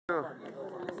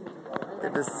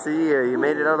Good to see you. You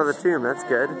made it out of the tomb. That's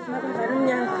good. We're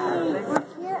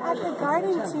here at the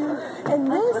garden tomb,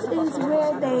 and this is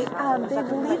where they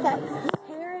believe that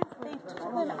Herod, they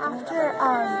told them after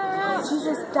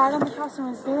Jesus died on the cross and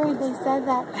was buried, they said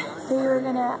that they were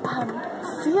going to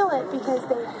seal it because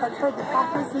they had heard the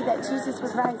prophecy that Jesus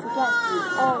would rise again.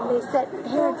 And they said,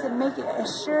 Herod said, make it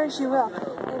as sure as you will.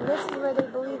 And this is where they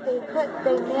believe they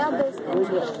nailed this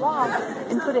into the rock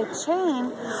and put a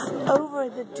chain over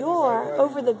the door,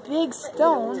 over the big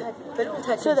stone,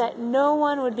 so that no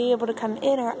one would be able to come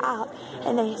in or out.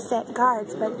 And they sent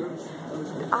guards, but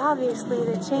obviously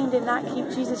the chain did not keep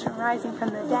Jesus from rising from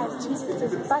the dead. Jesus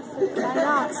just busted it right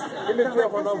off. So this is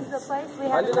the place we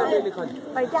have to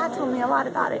find. My dad told me a lot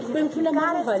about it. He said, you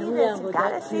gotta see this, you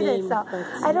gotta see this. So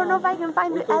I don't know if I can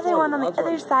find the other one on the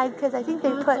other side because I think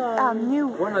they put new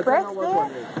bricks there,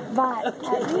 but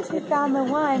at least we found the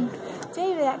one.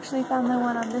 David actually found the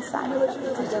one on this side.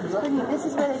 This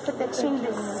is where they put the chain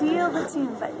to seal the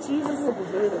tomb, but Jesus,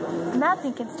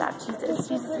 nothing can stop Jesus.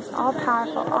 Jesus is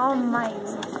all-powerful, almighty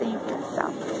Savior.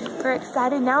 So we're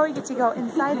excited. Now we get to go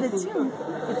inside the tomb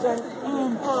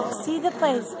and see the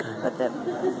place, but the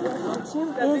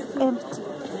tomb is empty.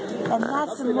 And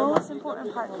that's the most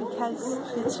important part because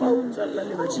the tomb,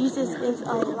 Jesus is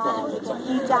alive.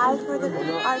 He died for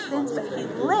our sins, but He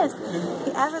lives.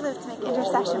 He ever lives to make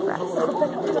intercession for us. So,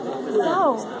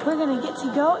 we're going to get to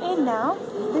go in now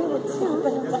through the tomb.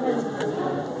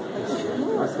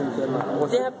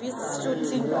 They have pieces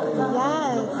shooting.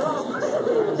 Yes.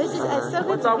 This is so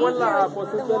good to be here.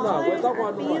 The Wallers,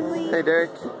 our family. Hey,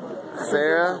 Derek.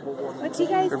 Sarah. What do you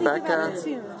guys think about the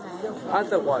tomb?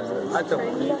 Other one. You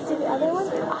guys see the other one?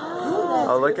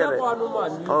 Oh, look at it.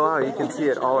 Oh, wow, you can see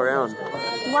it all around.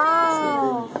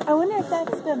 Wow. I wonder if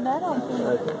that's the metal thing.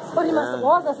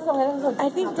 I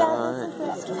think Dad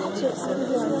wants to touch it.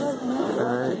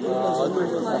 Alright.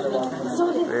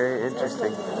 Very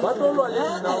interesting.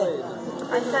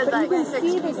 I said like 6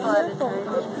 people at a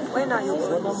time. Wait, no, you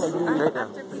Right now.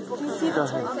 Do you see the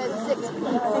time? Said 6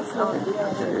 people. 6 people.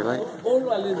 Yeah, you're like.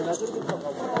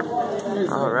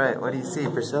 Alright, what do you see,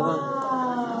 Priscilla?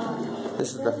 Wow.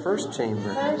 This is the first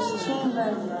chamber. First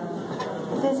chamber.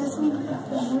 Does this mean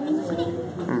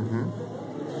Mm-hmm.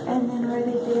 and then where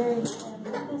they buried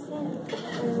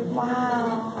him.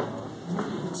 Wow.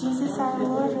 Jesus our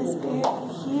Lord was buried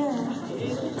here.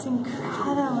 It's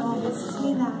incredible to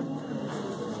see that.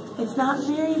 It's not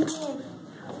very big,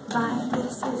 but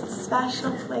this is a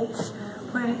special place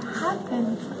where it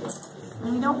happened.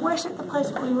 And we don't worship the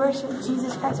place, but we worship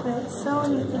Jesus Christ. But it's so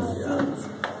neat to see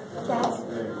that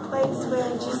place where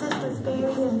Jesus was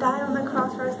buried and died on the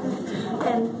cross for us.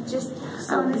 And just,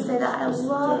 I want to say that I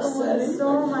love Him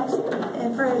so much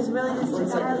and for His willingness to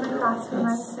die on the cross for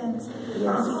my sins and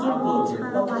to give me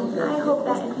eternal life. I hope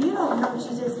that if you don't know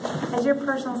Jesus as your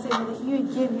personal Savior, that you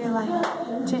would give your life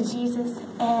to Jesus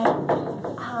and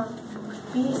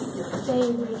be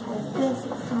saved, because this is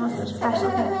the most special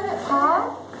thing.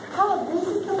 Paul, this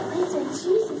is the place where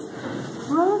Jesus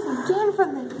rose again from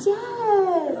the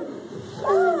dead.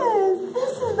 Yes,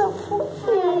 this is the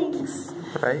place.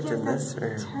 Right in this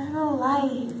room. Eternal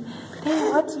life. Hey,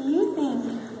 what do you think?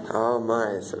 Oh my,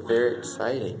 it's very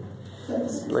exciting.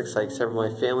 Looks like some of my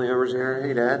family members are here.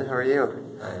 Hey, Dad, how are you?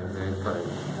 I am very fine.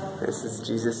 This is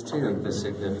Jesus' tomb. The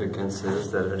significance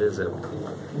is that it is empty.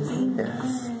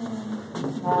 Yes.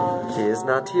 He is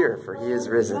not here, for He is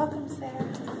risen. Welcome, Sarah.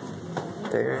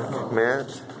 Derek,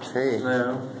 Matt, hey.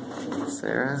 No.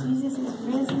 Sarah. Jesus is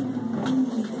risen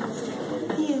indeed.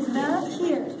 He is not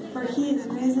here, for He is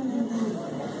risen indeed.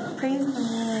 Praise the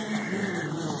Lord.